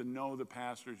 You get to know the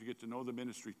pastors, you get to know the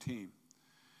ministry team.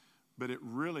 But it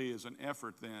really is an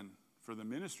effort then for the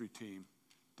ministry team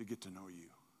to get to know you.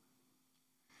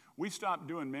 We stopped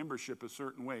doing membership a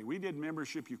certain way. We did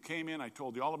membership. You came in. I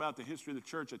told you all about the history of the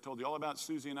church. I told you all about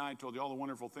Susie and I told you all the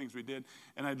wonderful things we did.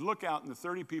 And I'd look out, and the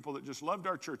 30 people that just loved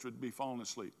our church would be falling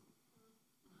asleep.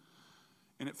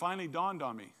 And it finally dawned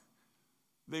on me.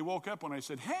 They woke up when I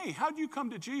said, hey, how'd you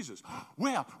come to Jesus?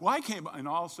 Well, I came. And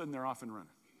all of a sudden, they're off and running.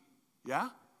 Yeah?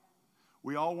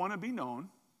 We all want to be known.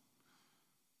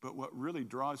 But what really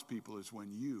draws people is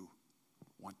when you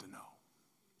want to know.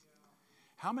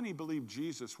 How many believe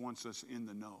Jesus wants us in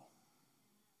the know?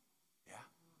 Yeah?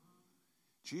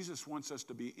 Jesus wants us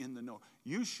to be in the know.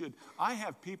 I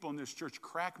have people in this church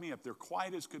crack me up. They're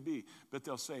quiet as could be, but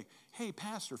they'll say, hey,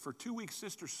 pastor, for 2 weeks,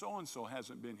 sister so-and-so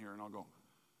hasn't been here. And I'll go,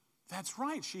 that's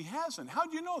right, she hasn't.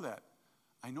 How'd you know that?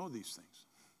 I know these things.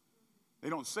 They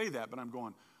don't say that, but I'm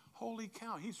going, holy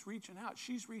cow, he's reaching out.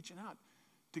 She's reaching out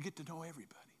to get to know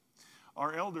everybody.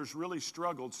 Our elders really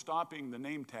struggled stopping the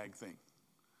name tag thing.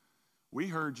 We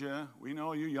heard you. We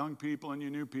know you young people and you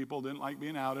new people didn't like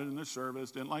being outed in the service,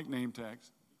 didn't like name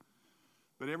tags.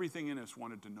 But everything in us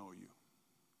wanted to know you.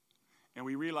 And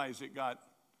we realized it got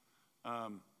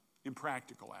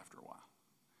impractical after a while.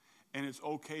 And it's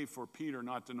okay for Peter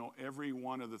not to know every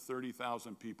one of the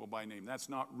 30,000 people by name. That's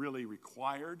not really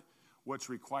required. What's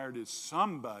required is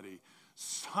somebody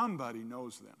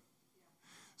knows them.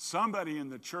 Somebody in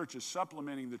the church is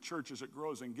supplementing the church as it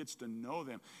grows and gets to know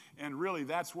them. And really,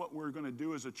 that's what we're going to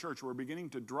do as a church. We're beginning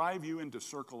to drive you into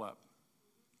circle up.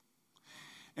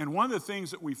 And one of the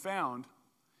things that we found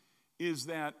is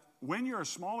that when you're a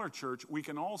smaller church, we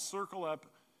can all circle up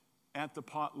at the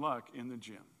potluck in the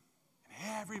gym.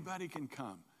 And everybody can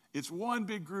come. It's one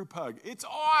big group hug. It's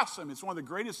awesome. It's one of the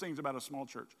greatest things about a small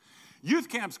church. Youth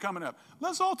camp's coming up.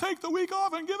 Let's all take the week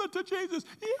off and give it to Jesus.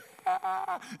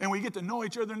 Yeah. And we get to know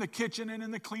each other in the kitchen and in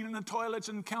the cleaning the toilets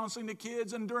and counseling the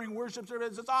kids and during worship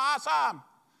service. It's awesome.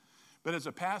 But as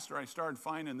a pastor, I started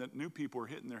finding that new people were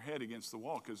hitting their head against the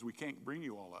wall because we can't bring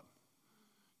you all up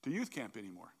to youth camp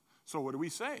anymore. So what do we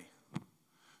say?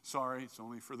 Sorry, it's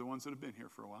only for the ones that have been here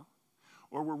for a while.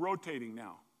 Or we're rotating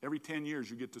now. Every 10 years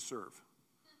you get to serve.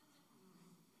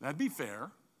 That'd be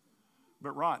fair,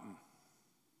 but rotten.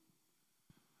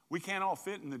 We can't all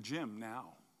fit in the gym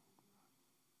now.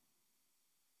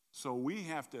 So we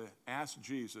have to ask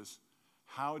Jesus,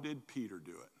 how did Peter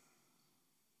do it?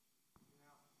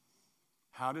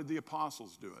 How did the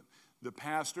apostles do it? The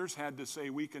pastors had to say,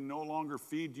 we can no longer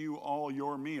feed you all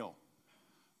your meal.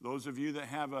 Those of you that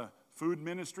have a food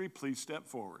ministry, please step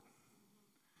forward.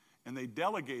 And they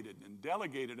delegated,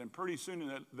 and pretty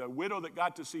soon the widow that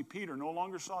got to see Peter no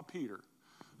longer saw Peter.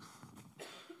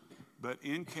 But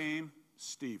in came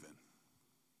Stephen,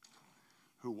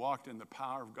 who walked in the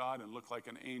power of God and looked like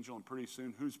an angel, and pretty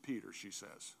soon, who's Peter, she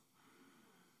says.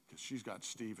 Because she's got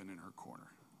Stephen in her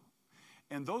corner.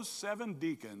 And those 7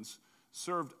 deacons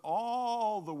served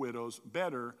all the widows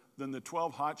better than the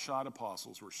 12 hotshot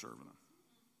apostles were serving them.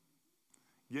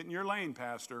 Get in your lane,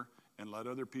 pastor, and let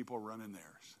other people run in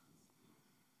theirs.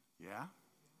 Yeah?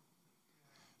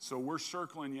 So we're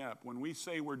circling you up. When we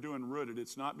say we're doing Rooted,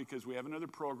 it's not because we have another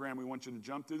program. We want you to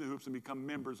jump through the hoops and become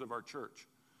members of our church.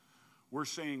 We're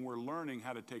saying we're learning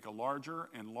how to take a larger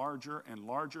and larger and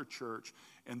larger church,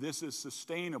 and this is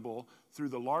sustainable through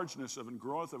the largeness of and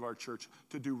growth of our church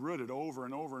to do Rooted over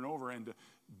and over and over and to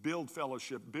build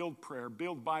fellowship, build prayer,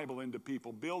 build Bible into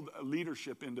people, build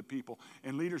leadership into people.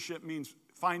 And leadership means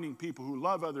finding people who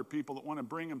love other people that want to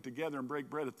bring them together and break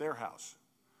bread at their house.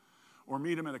 or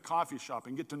meet them at a coffee shop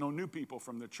and get to know new people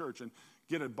from the church and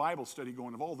get a Bible study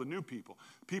going of all the new people.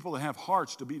 People that have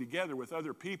hearts to be together with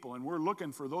other people, and we're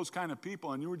looking for those kind of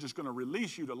people, and we're just going to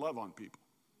release you to love on people.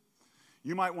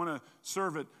 You might want to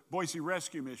serve at Boise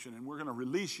Rescue Mission, and we're going to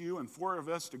release you and 4 of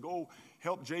us to go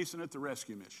help Jason at the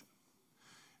rescue mission.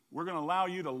 We're going to allow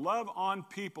you to love on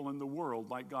people in the world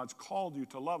like God's called you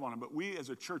to love on them. But we as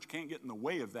a church can't get in the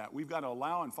way of that. We've got to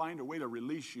allow and find a way to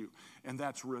release you, and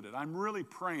that's rooted. I'm really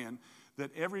praying that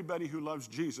everybody who loves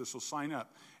Jesus will sign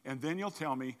up. And then you'll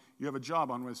tell me you have a job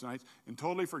on Wednesday nights and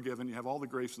totally forgiven. You have all the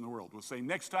grace in the world. We'll say,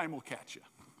 next time we'll catch you.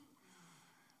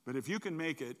 But if you can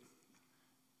make it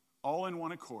all in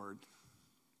one accord,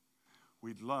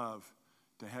 we'd love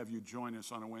to have you join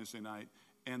us on a Wednesday night.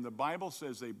 And the Bible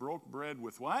says they broke bread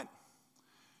with what?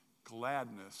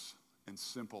 Gladness and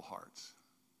simple hearts.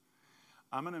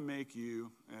 I'm going to make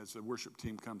you, as the worship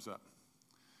team comes up,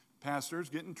 pastors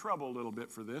get in trouble a little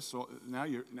bit for this, so now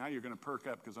you're going to perk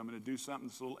up because I'm going to do something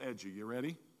that's a little edgy. You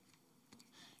ready?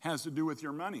 Has to do with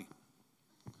your money.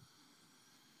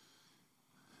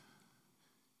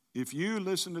 If you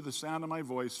listen to the sound of my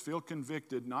voice, feel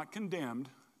convicted, not condemned,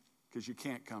 because you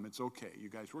can't come, it's okay. You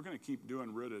guys, we're going to keep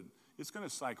doing Rooted. It's going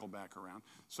to cycle back around.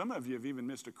 Some of you have even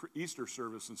missed an Easter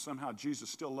service, and somehow Jesus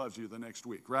still loves you the next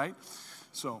week, right?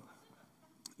 So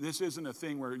this isn't a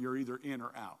thing where you're either in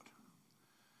or out.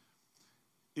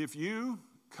 If you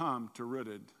come to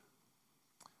Rooted,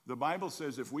 the Bible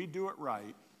says if we do it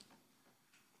right,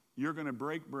 you're going to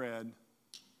break bread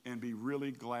and be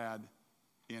really glad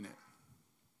in it.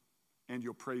 And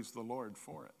you'll praise the Lord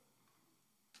for it.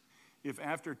 If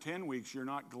after 10 weeks you're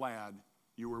not glad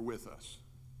you were with us,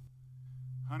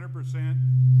 100%,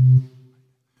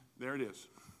 there it is.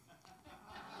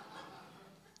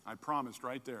 I promised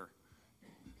right there.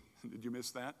 Did you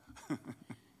miss that?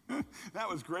 That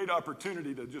was a great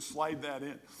opportunity to just slide that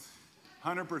in.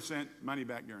 100% money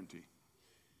back guarantee.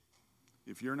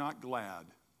 If you're not glad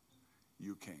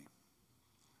you came,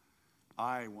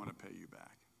 I want to pay you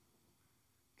back.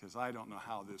 Because I don't know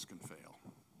how this can fail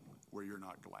where you're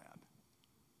not glad.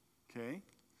 Okay?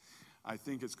 I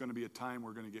think it's going to be a time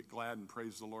we're going to get glad and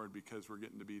praise the Lord because we're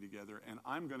getting to be together. And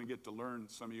I'm going to get to learn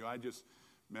some of you. I just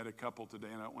met a couple today,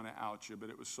 and I don't want to out you, but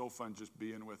it was so fun just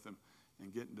being with them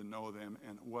and getting to know them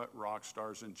and what rock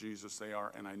stars in Jesus they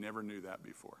are. And I never knew that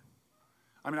before.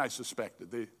 I mean, I suspected.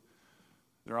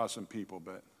 They're awesome people,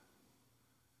 but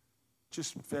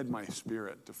just fed my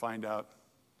spirit to find out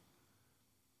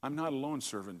I'm not alone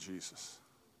serving Jesus.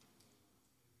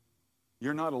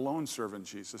 You're not alone serving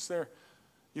Jesus.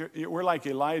 We're like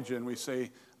Elijah, and we say,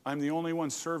 I'm the only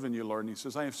one serving you, Lord. And he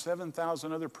says, I have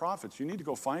 7,000 other prophets. You need to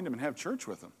go find them and have church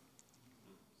with them.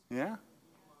 Yeah?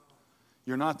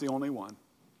 You're not the only one.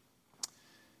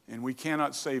 And we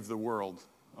cannot save the world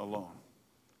alone.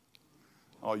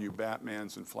 All you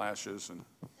Batmans and Flashes and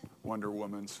Wonder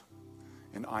Womans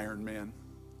and Iron Man.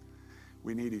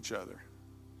 We need each other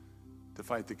to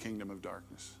fight the kingdom of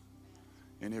darkness.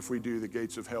 And if we do, the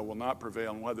gates of hell will not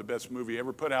prevail, and we'll have the best movie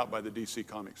ever put out by the DC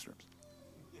comic strips.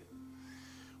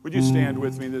 Would you stand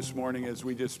with me this morning as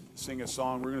we just sing a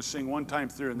song? We're going to sing one time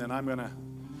through, and then I'm going to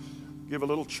give a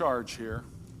little charge here.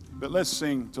 But let's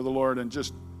sing to the Lord and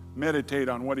just meditate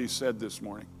on what he said this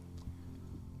morning.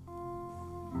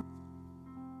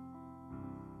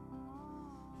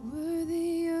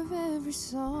 Worthy of every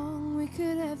song we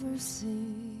could ever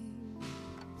sing.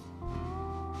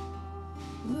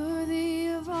 Worthy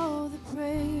of all the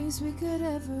praise we could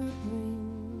ever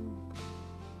bring.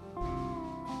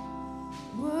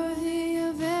 Worthy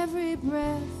of every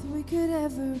breath we could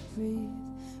ever breathe.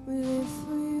 We live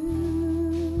for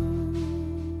you.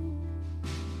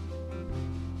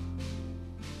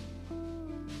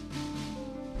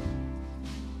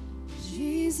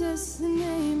 Jesus, the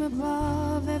name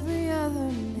above every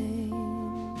other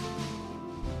name.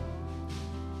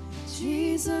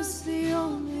 Jesus, the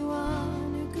only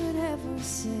one who could ever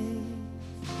save.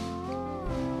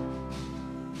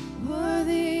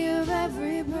 Worthy of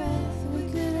every breath we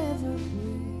could ever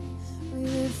breathe. We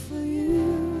live for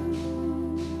you.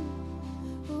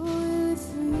 Oh, we live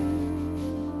for you.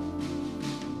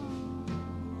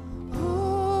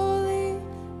 Holy,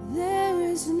 there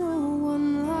is no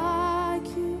one like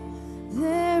you.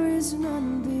 There is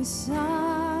none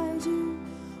beside you.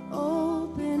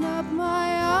 Open up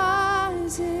my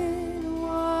eyes in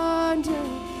wonder.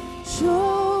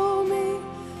 Show me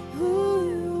who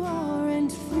you are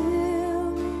and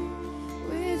fill me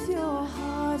with your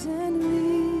heart and me.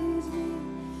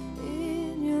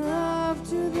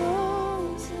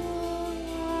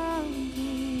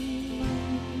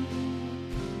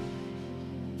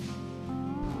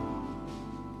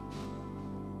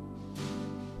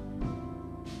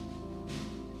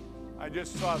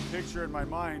 just saw a picture in my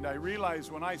mind. I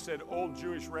realized when I said old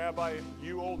Jewish rabbi,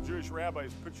 you old Jewish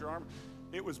rabbis, put your arm,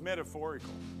 it was metaphorical.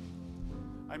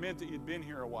 I meant that you'd been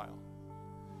here a while.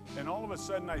 And all of a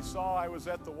sudden I was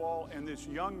at the wall, and this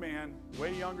young man,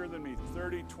 way younger than me,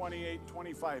 30, 28,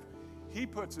 25, he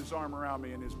puts his arm around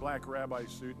me in his black rabbi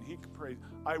suit, and he prayed.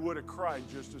 I would have cried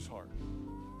just as hard.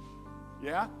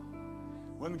 Yeah?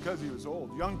 Wasn't because he was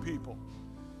old. Young people,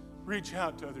 reach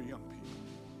out to other young people.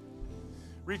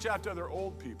 Reach out to other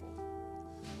old people.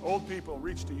 Old people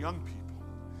reach to young people.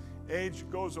 Age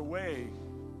goes away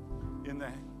in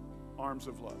the arms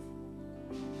of love.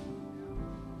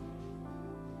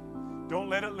 Don't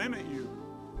let it limit you.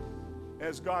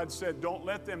 As God said, don't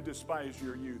let them despise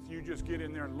your youth. You just get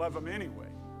in there and love them anyway.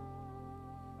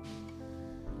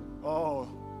 Oh,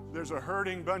 there's a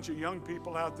hurting bunch of young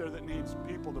people out there that needs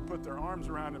people to put their arms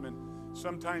around them, and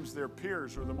sometimes their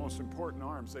peers are the most important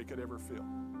arms they could ever feel.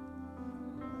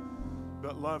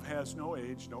 But love has no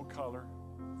age, no color,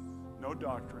 no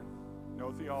doctrine,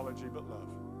 no theology, but love.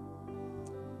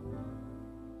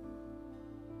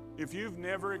 If you've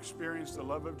never experienced the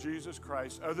love of Jesus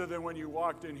Christ, other than when you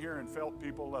walked in here and felt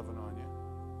people loving on you,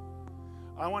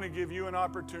 I want to give you an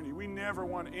opportunity. We never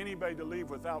want anybody to leave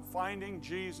without finding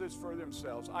Jesus for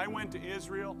themselves. I went to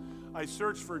Israel. I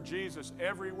searched for Jesus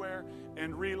everywhere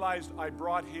and realized I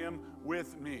brought him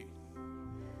with me.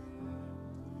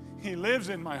 He lives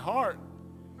in my heart.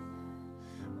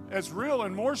 It's real,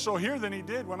 and more so here than he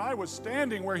did when I was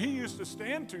standing where he used to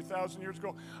stand 2,000 years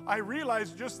ago. I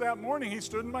realized just that morning he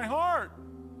stood in my heart.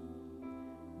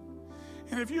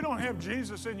 And if you don't have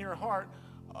Jesus in your heart,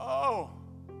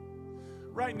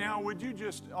 right now, would you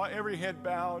just, every head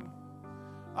bowed,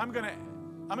 I'm going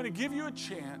to give you a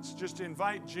chance just to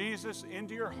invite Jesus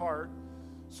into your heart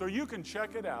so you can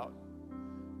check it out.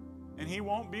 And he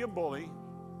won't be a bully.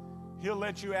 He'll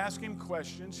let you ask him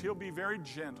questions. He'll be very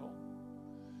gentle.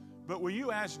 But will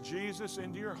you ask Jesus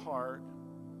into your heart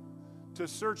to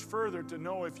search further to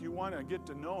know if you want to get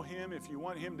to know him, if you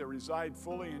want him to reside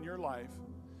fully in your life?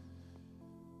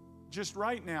 Just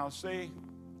right now say,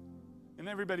 and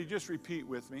everybody just repeat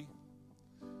with me,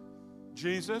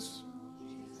 Jesus,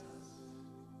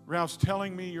 Ralph's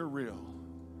telling me you're real.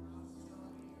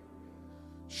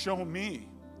 Show me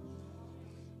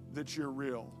that you're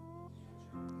real.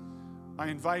 I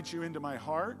invite you into my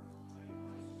heart.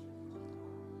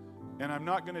 And I'm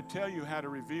not going to tell you how to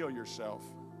reveal yourself.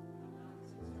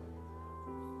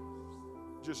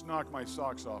 Just knock my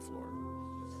socks off, Lord.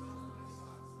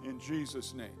 In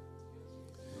Jesus' name.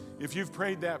 If you've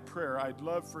prayed that prayer, I'd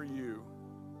love for you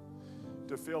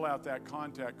to fill out that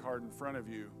contact card in front of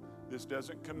you. This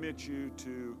doesn't commit you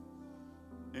to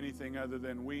anything other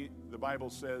than the Bible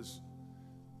says,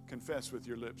 confess with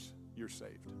your lips, you're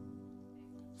saved.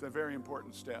 It's a very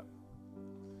important step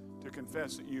to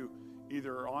confess that you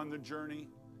either are on the journey,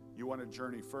 you want to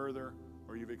journey further,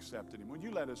 or you've accepted him. Would you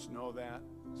let us know that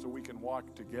so we can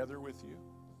walk together with you?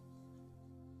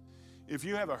 If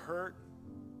you have a hurt,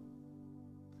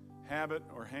 habit,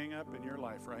 or hang up in your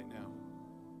life right now,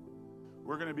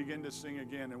 we're going to begin to sing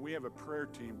again, and we have a prayer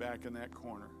team back in that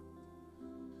corner.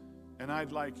 And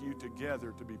I'd like you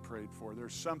together to be prayed for.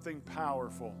 There's something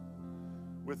powerful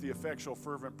with the effectual,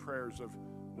 fervent prayers of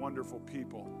wonderful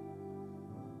people.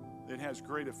 It has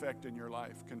great effect in your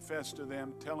life. Confess to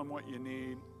them. Tell them what you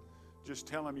need. Just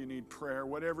tell them you need prayer,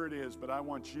 whatever it is. But I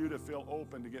want you to feel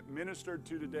open to get ministered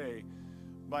to today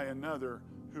by another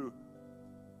who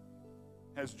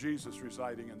has Jesus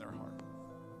residing in their heart.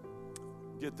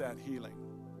 Get that healing.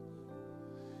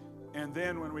 And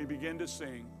then when we begin to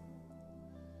sing,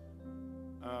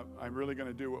 I'm really going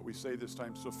to do what we say this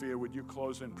time. Sophia, would you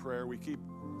close in prayer? We keep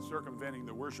circumventing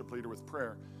the worship leader with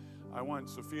prayer. I want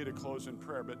Sophia to close in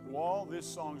prayer. But while this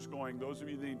song's going, those of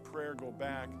you that need prayer, go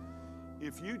back.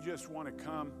 If you just want to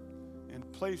come and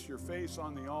place your face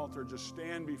on the altar, just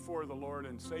stand before the Lord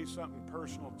and say something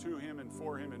personal to him and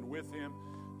for him and with him,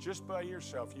 just by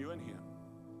yourself, you and him.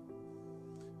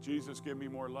 Jesus, give me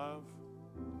more love.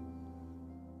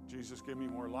 Jesus, give me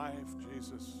more life.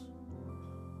 Jesus,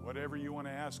 whatever you want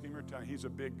to ask him or tell him, he's a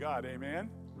big God, amen?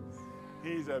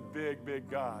 He's a big, big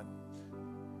God.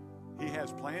 He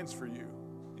has plans for you,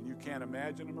 and you can't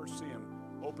imagine them or see them.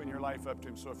 Open your life up to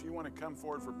him. So if you want to come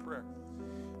forward for prayer.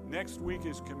 Next week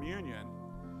is communion,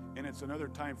 and it's another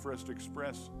time for us to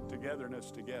express togetherness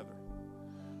together.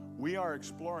 We are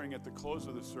exploring at the close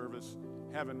of the service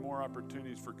having more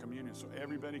opportunities for communion so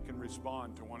everybody can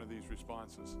respond to one of these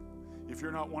responses. If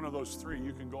you're not one of those three,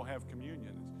 you can go have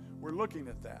communion. We're looking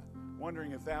at that,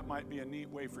 wondering if that might be a neat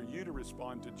way for you to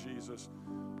respond to Jesus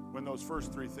when those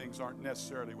first three things aren't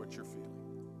necessarily what you're feeling.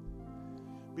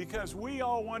 Because we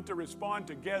all want to respond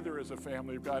together as a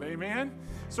family of God. Amen?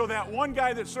 So that one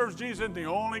guy that serves Jesus isn't the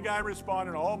only guy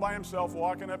responding all by himself,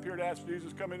 walking up here to ask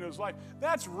Jesus to come into his life.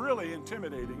 That's really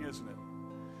intimidating, isn't it?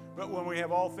 But when we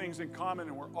have all things in common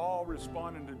and we're all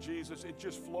responding to Jesus, it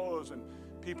just flows and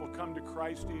people come to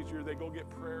Christ easier. They go get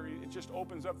prayer. It just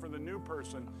opens up for the new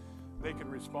person. They can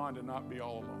respond and not be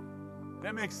all alone.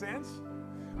 That makes sense?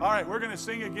 All right, we're going to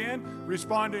sing again,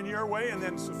 respond in your way, and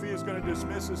then Sophia's going to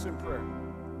dismiss us in prayer.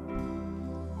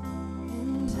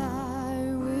 And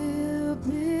I will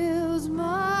build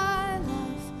my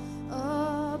life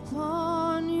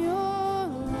upon your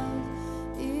love.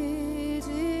 It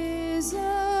is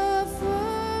a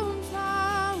firm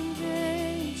foundation,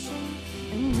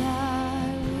 and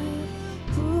I will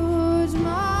put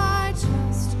my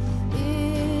trust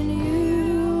in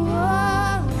you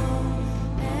alone,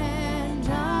 and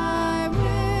I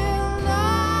will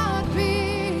not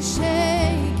be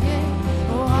shaken.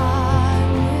 Oh, I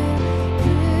will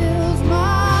build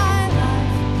my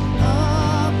life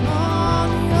upon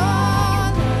your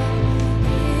love.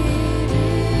 It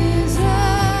is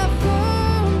a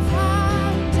firm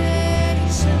foundation,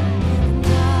 and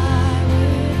I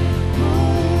will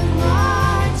put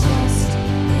my trust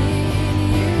in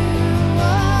you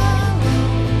alone,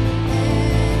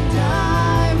 and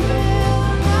I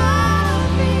will not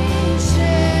be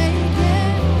shaken.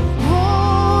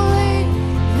 Holy,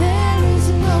 there is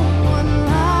no one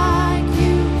like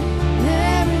you.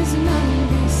 There is none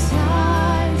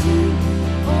beside you.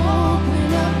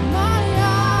 Open up my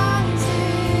eyes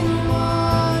in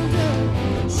wonder.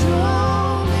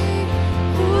 Show me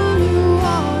who you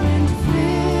are and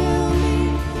fill me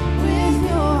with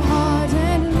your heart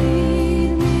and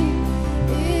lead me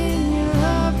in your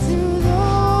love to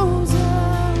those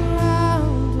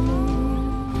around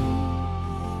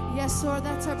me. Yes, Lord,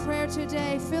 that's our prayer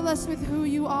today. Fill us with who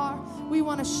you are. We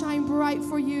want to shine bright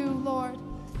for you, Lord.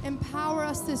 Empower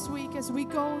us this week as we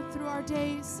go through our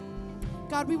days.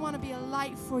 God, we want to be a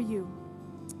light for you.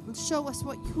 Show us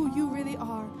who you really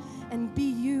are and be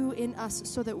you in us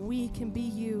so that we can be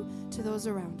you to those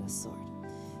around us, Lord.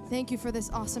 Thank you for this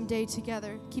awesome day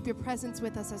together. Keep your presence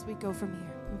with us as we go from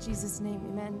here. In Jesus' name,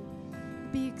 amen.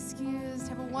 Be excused.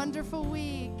 Have a wonderful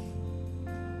week.